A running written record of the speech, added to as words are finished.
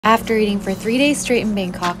After eating for 3 days straight in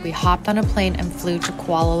Bangkok, we hopped on a plane and flew to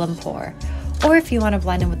Kuala Lumpur. Or if you want to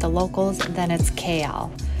blend in with the locals, then it's KL.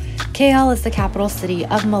 KL is the capital city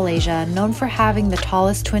of Malaysia, known for having the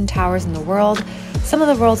tallest twin towers in the world, some of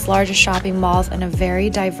the world's largest shopping malls, and a very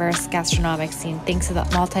diverse gastronomic scene thanks to the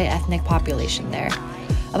multi-ethnic population there.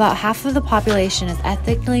 About half of the population is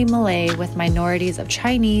ethnically Malay, with minorities of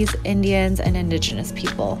Chinese, Indians, and indigenous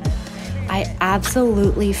people. I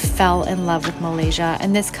absolutely fell in love with Malaysia,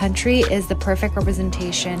 and this country is the perfect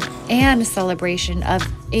representation and celebration of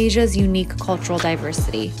Asia's unique cultural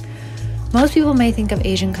diversity. Most people may think of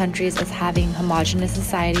Asian countries as having homogenous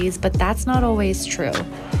societies, but that's not always true.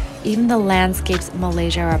 Even the landscapes of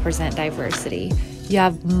Malaysia represent diversity. You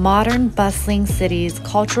have modern, bustling cities,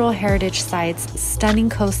 cultural heritage sites, stunning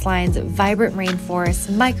coastlines, vibrant rainforests,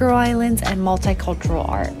 micro-islands, and multicultural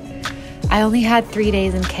art. I only had 3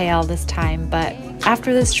 days in KL this time, but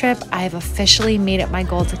after this trip, I have officially made it my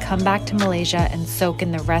goal to come back to Malaysia and soak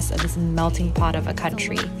in the rest of this melting pot of a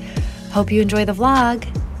country. Hope you enjoy the vlog.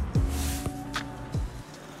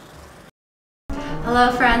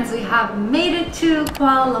 Hello friends, we have made it to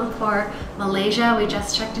Kuala Lumpur, Malaysia. We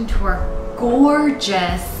just checked into our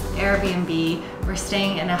gorgeous Airbnb. We're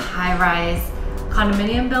staying in a high-rise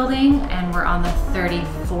condominium building, and we're on the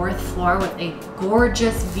 34th floor with a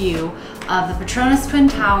gorgeous view of the Petronas Twin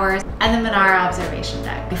Towers and the Menara observation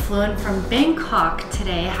deck. We flew in from Bangkok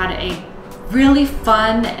today, had a really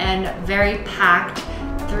fun and very packed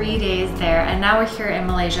 3 days there, and now we're here in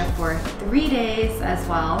Malaysia for 3 days as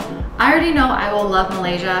well. I already know I will love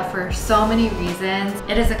Malaysia for so many reasons.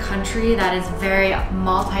 It is a country that is very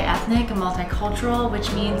multi-ethnic and multicultural, which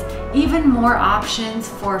means even more options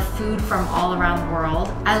for food from all around the world.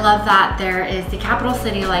 I love that there is the capital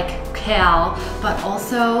city like KL, but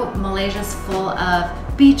also Malaysia's full of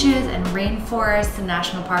beaches and rainforests and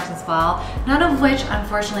national parks as well, none of which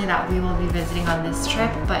unfortunately that we will be visiting on this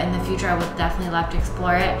trip, but in the future I would definitely love to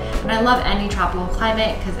explore it. And I love any tropical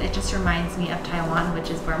climate because it just reminds me of Taiwan,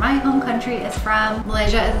 which is where my home country is from.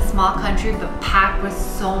 Malaysia is a small country but packed with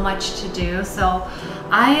so much to do, so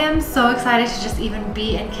I am so excited to just even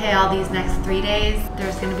be in KL these next 3 days.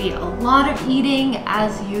 There's going to be a lot of eating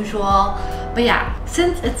as usual. But yeah,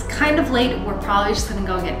 since it's kind of late, we're probably just gonna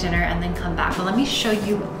go get dinner and then come back. But let me show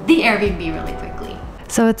you the Airbnb really quickly.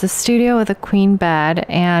 So it's a studio with a queen bed,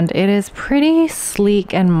 and it is pretty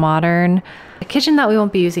sleek and modern. A kitchen that we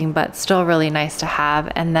won't be using, but still really nice to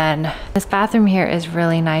have. And then this bathroom here is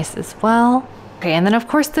really nice as well. Okay, and then of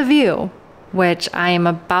course the view, which I am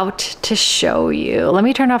about to show you. Let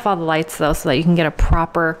me turn off all the lights though so that you can get a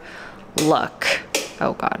proper look.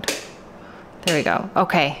 Oh God, there we go,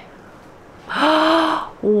 okay.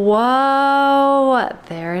 Whoa,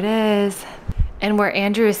 there it is. And where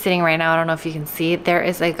Andrew is sitting right now, I don't know if you can see, there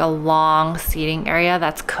is like a long seating area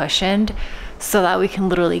that's cushioned so that we can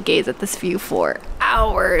literally gaze at this view for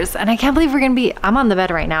hours. And I can't believe we're gonna be, I'm on the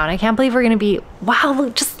bed right now, and I can't believe we're gonna be, wow,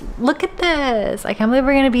 look, just look at this. I can't believe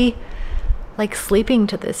we're gonna be like sleeping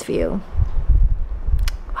to this view.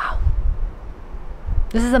 Wow,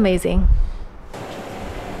 this is amazing.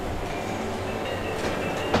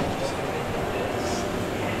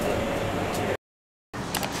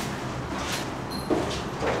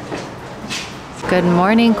 Good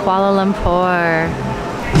morning, Kuala Lumpur.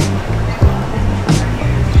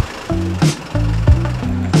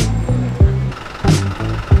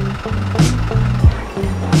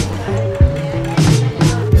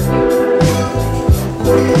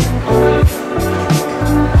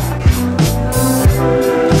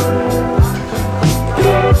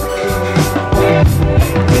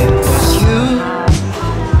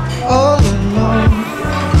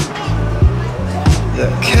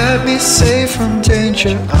 Safe from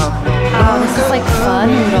danger. Oh, this is like fun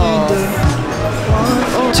noodles.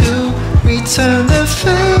 To return the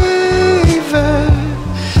favor.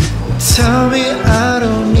 Tell me I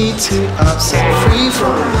don't need to. I'm set free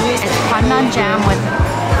from me. It's pandan jam with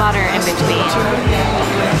butter in between.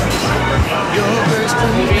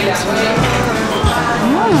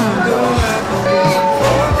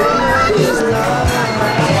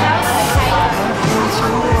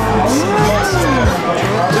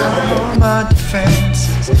 My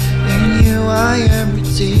defenses in you I am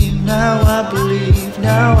redeemed. Now I believe,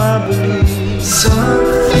 now I believe.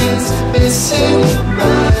 Something's missing in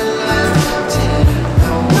my life. Didn't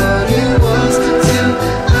know what it was till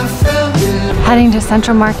I felt it. Heading to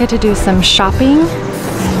Central Market to do some shopping.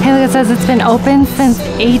 Hey, look, it says it's been open since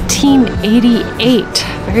 1888.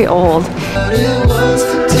 Very old. What it was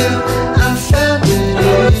till I felt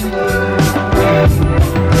it.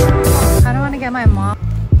 I don't want to get my mom.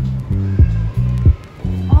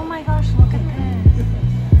 Oh my gosh, look at this.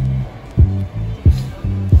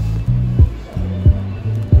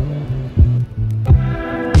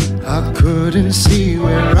 couldn't see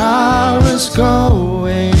where I was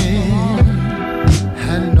going,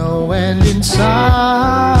 had no end in sight.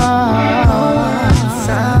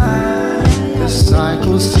 The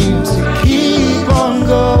cycle seems to keep on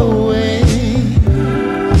going.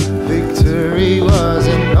 Victory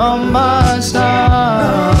wasn't on my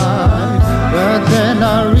side, but then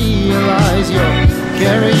I realized you're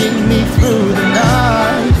carrying me through the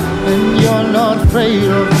night, and you're not afraid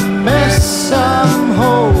of the mess I'm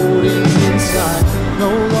holding inside, no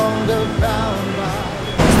longer bound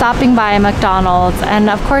by. Stopping by McDonald's, and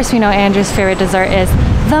of course we know Andrew's favorite dessert is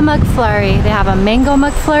the McFlurry. They have a mango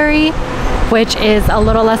McFlurry, which is a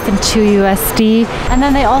little less than $2 USD, and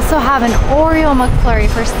then they also have an Oreo McFlurry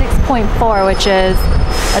for $6.4, which is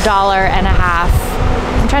 $1.50.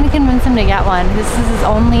 I'm trying to convince him to get one. This is his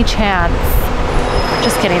only chance.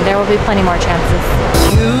 Just kidding, there will be plenty more chances.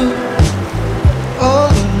 You all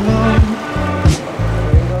alone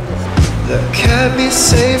that kept me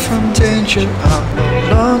safe from danger. I'm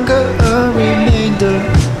no longer a remainder.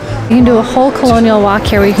 You can do a whole colonial walk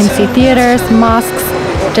here where you can see theaters, mosques,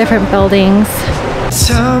 different buildings.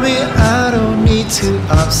 Tell me I don't need to.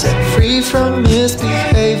 I'm set free from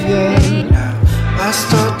misbehavior. Now I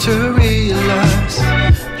start to realize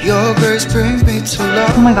your grace brings me to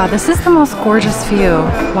love. Oh my god, this is the most gorgeous view.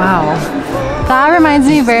 Wow. That reminds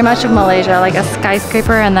me very much of Malaysia, like a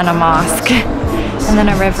skyscraper and then a mosque. And then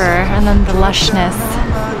a river, and then the lushness.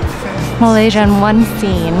 Malaysia in one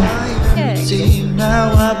scene.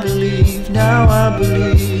 Now I believe, now I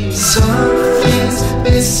believe. Something's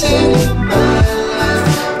missing in my life.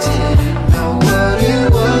 Didn't know what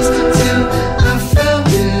it was till I felt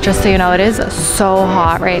it. Just so you know, it is so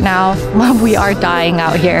hot right now. We are dying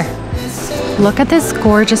out here. Look at this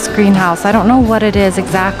gorgeous greenhouse. I don't know what it is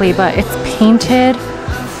exactly, but it's painted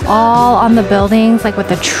all on the buildings, like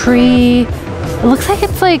with a tree. It looks like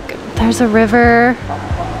it's like there's a river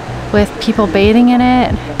with people bathing in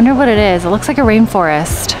it. I wonder what it is. It looks like a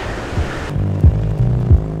rainforest.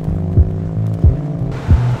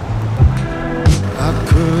 I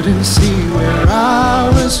couldn't see where I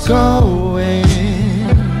was going,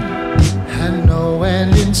 had no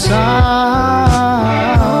end in sight.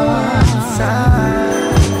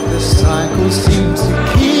 The cycle seems to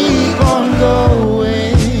keep on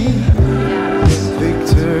going.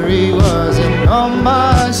 Victory wasn't on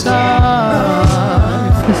my side.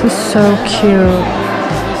 This is so cute.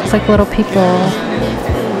 It's like little people.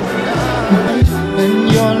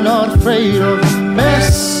 And you're not afraid of the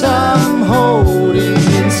mess I'm holding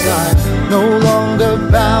inside, no longer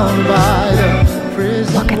bound by the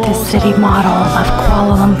prison. Look at this city model of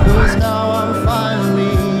Kuala Lumpur. Now I'm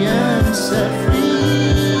finally am set free.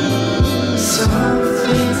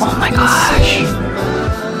 Oh my gosh.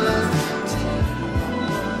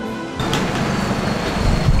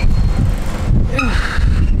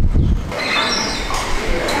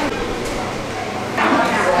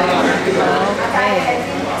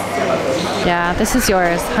 Yeah, this is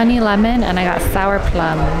yours. Honey lemon, and I got sour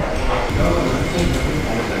plum.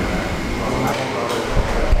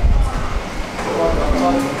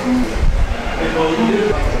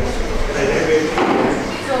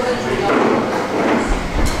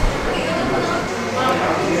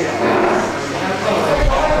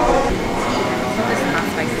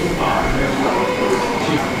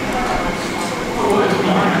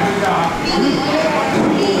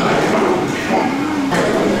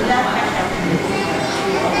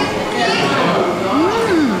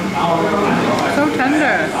 So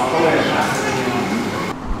tender.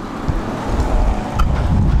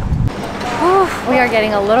 We are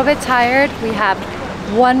getting a little bit tired. We have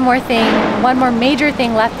one more major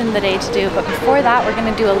thing left in the day to do, but before that we're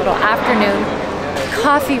gonna do a little afternoon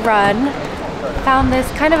coffee run. Found this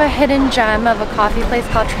kind of a hidden gem of a coffee place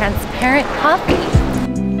called Transparent Coffee.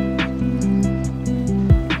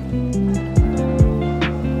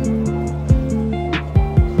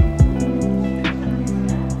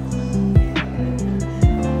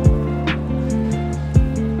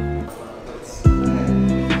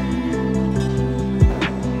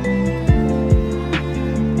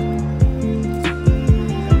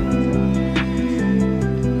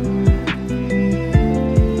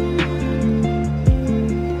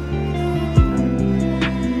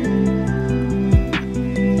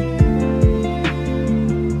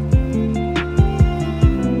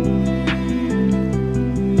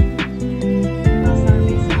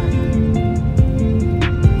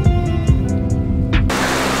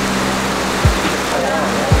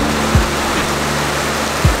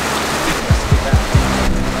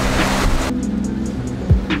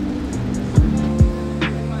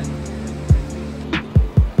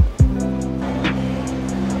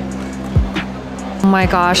 my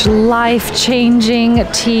gosh, life-changing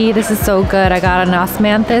tea. This is so good. I got an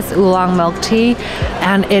osmanthus oolong milk tea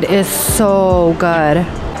and it is so good.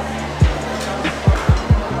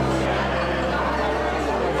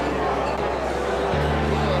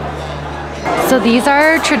 So these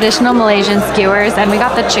are traditional Malaysian skewers and we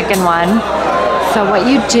got the chicken one. So what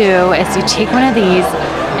you do is you take one of these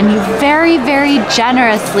and you very, very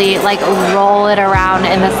generously like roll it around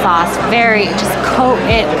in the sauce. Just coat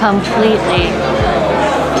it completely.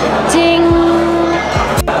 Ding!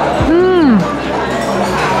 Mmm!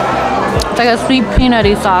 It's like a sweet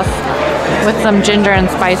peanutty sauce with some ginger and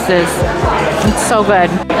spices. It's so good.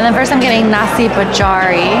 And then first I'm getting nasi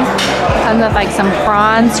bajari. Comes with like some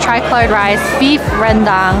prawns, tricolored rice, beef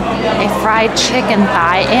rendang, a fried chicken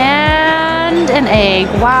thigh, and an egg.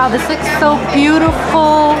 Wow, this looks so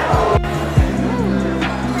beautiful.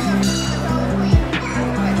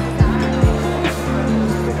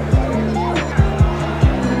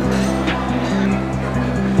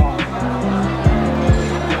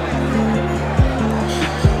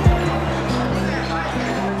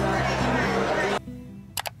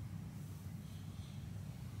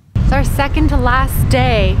 It's our second to last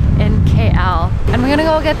day in KL. And we're gonna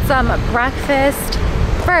go get some breakfast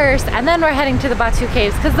first, and then we're heading to the Batu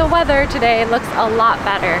Caves because the weather today looks a lot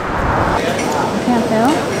better. Can't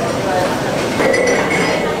feel.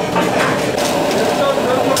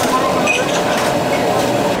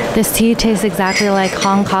 This tea tastes exactly like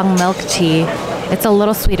Hong Kong milk tea. It's a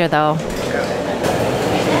little sweeter though.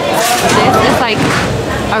 This is like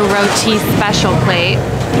a roti special plate.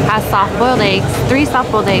 Has soft-boiled eggs, 3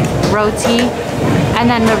 soft-boiled eggs, roti, and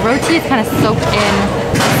then the roti is kind of soaked in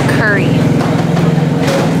curry.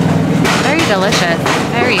 Very delicious.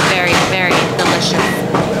 Very, very, very delicious.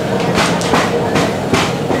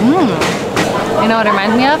 Mmm. You know what it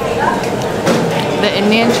reminds me of? The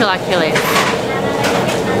Indian chilaquiles.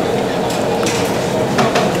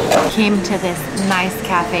 Came to this nice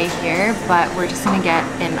cafe here, but we're just gonna get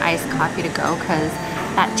an iced coffee to go because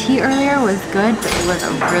that tea earlier was good, but it was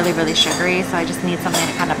really, really sugary, so I just need something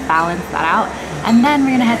to kind of balance that out. And then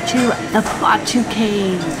we're gonna head to the Batu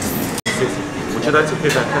Caves. Would you like to pay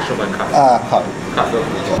by cash or by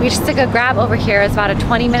card? We just took a grab over here. It's about a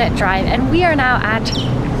 20-minute drive, and we are now at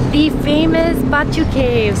the famous Batu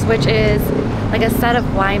Caves, which is like a set of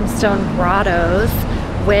limestone grottos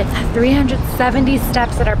with 370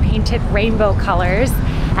 steps that are painted rainbow colors,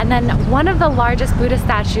 and then one of the largest Buddha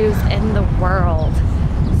statues in the world.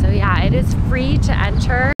 So yeah, it is free to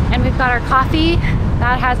enter. And we've got our coffee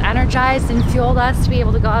that has energized and fueled us to be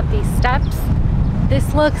able to go up these steps.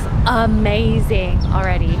 This looks amazing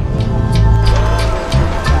already.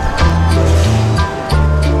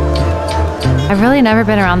 I've really never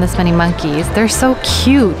been around this many monkeys. They're so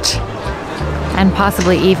cute and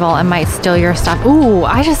possibly evil and might steal your stuff. Ooh,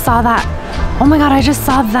 I just saw that. Oh my God, I just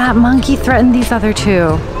saw that monkey threaten these other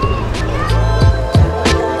two.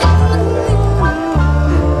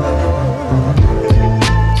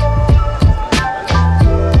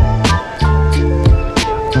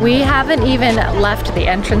 We haven't even left the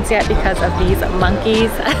entrance yet because of these monkeys.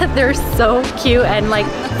 They're so cute and like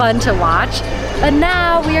fun to watch. But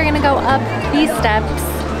now we are gonna go up these steps.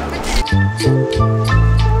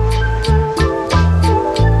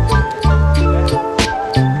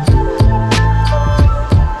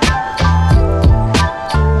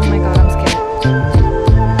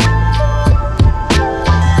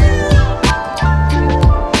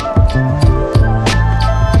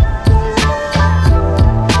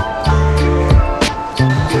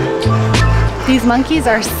 These monkeys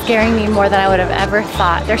are scaring me more than I would have ever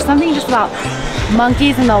thought. There's something just about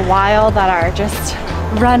monkeys in the wild that are just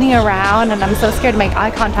running around, and I'm so scared to make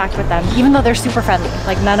eye contact with them, even though they're super friendly.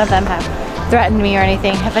 Like, none of them have threatened me or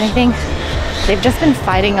anything. If anything, they've just been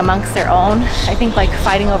fighting amongst their own. I think like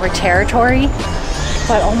fighting over territory.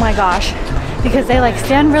 But oh my gosh, because they like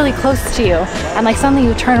stand really close to you, and like suddenly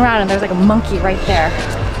you turn around and there's like a monkey right there.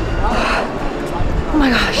 Oh my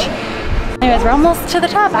gosh. Anyways, we're almost to the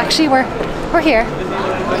top. Actually, we're here.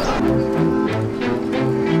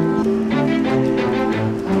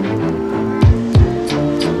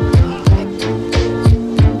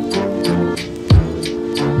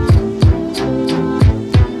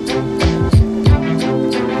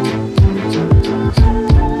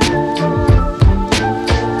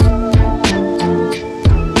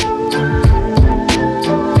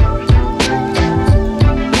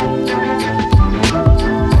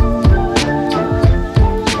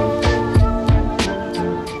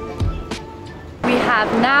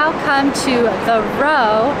 To the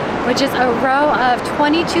row, which is a row of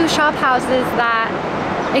 22 shop houses that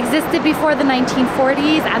existed before the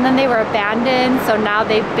 1940s, and then they were abandoned, so now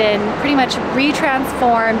they've been pretty much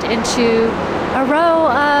retransformed into a row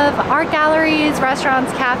of art galleries,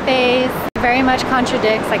 restaurants, cafes. Very much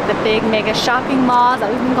contradicts like the big mega shopping malls that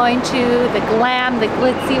we've been going to, the glam, the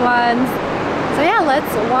glitzy ones. So yeah,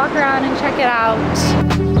 let's walk around and check it out.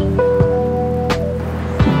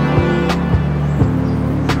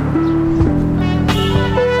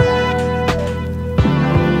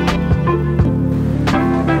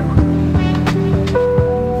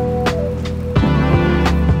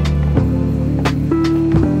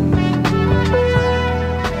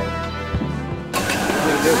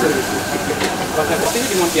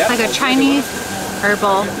 It's like a Chinese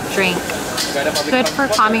herbal drink. Good for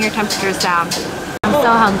calming your temperatures down. I'm so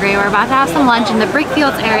hungry. We're about to have some lunch in the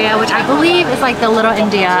Brickfields area, which I believe is like the little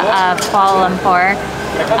India of Kuala Lumpur.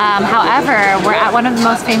 However, we're at one of the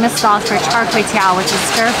most famous stalls for Char, Teow, which is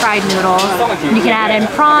stir-fried noodles. You can add in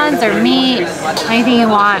prawns or meat, anything you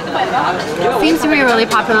want. Seems to be a really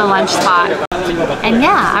popular lunch spot. And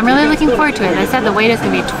yeah, I'm really looking forward to it. They said the wait is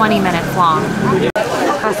going to be 20 minutes long.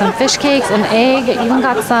 Got some fish cakes, an egg, even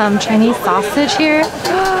got some Chinese sausage here.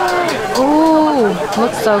 Ooh,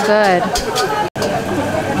 looks so good.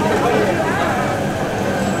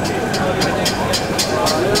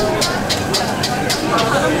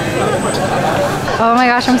 Oh my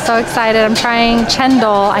gosh, I'm so excited. I'm trying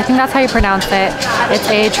chendol. I think that's how you pronounce it. It's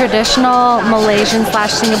a traditional Malaysian /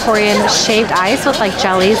 Singaporean shaved ice with like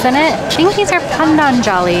jellies in it. I think these are pandan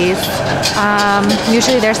jellies.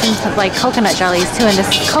 Usually there's some like coconut jellies too, and this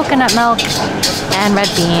is coconut milk and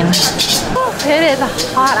red bean. It is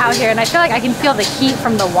hot out here, and I feel like I can feel the heat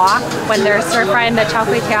from the wok when they're stir-frying the char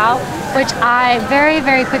kway teow, which I very,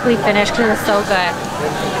 very quickly finished because it's so good.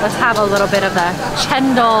 Let's have a little bit of the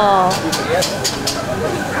chendol.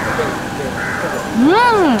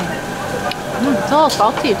 It's a little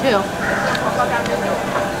salty too.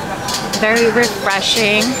 Very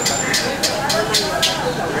refreshing.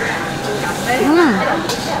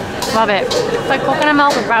 Love it. It's like coconut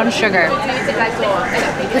milk with brown sugar.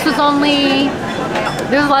 This was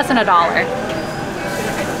less than $1.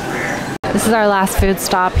 This is our last food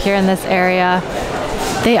stop here in this area.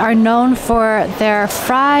 They are known for their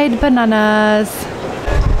fried bananas.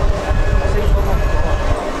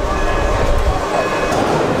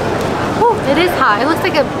 Oh, it is hot. It looks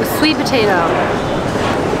like a sweet potato.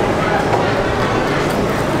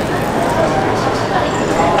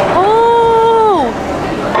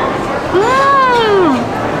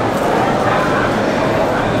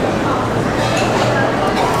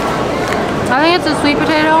 I think it's a sweet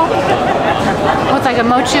potato with like a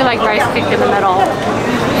mochi like rice cake in the middle.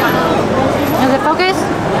 Does it focus?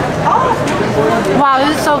 Wow,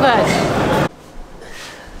 this is so good.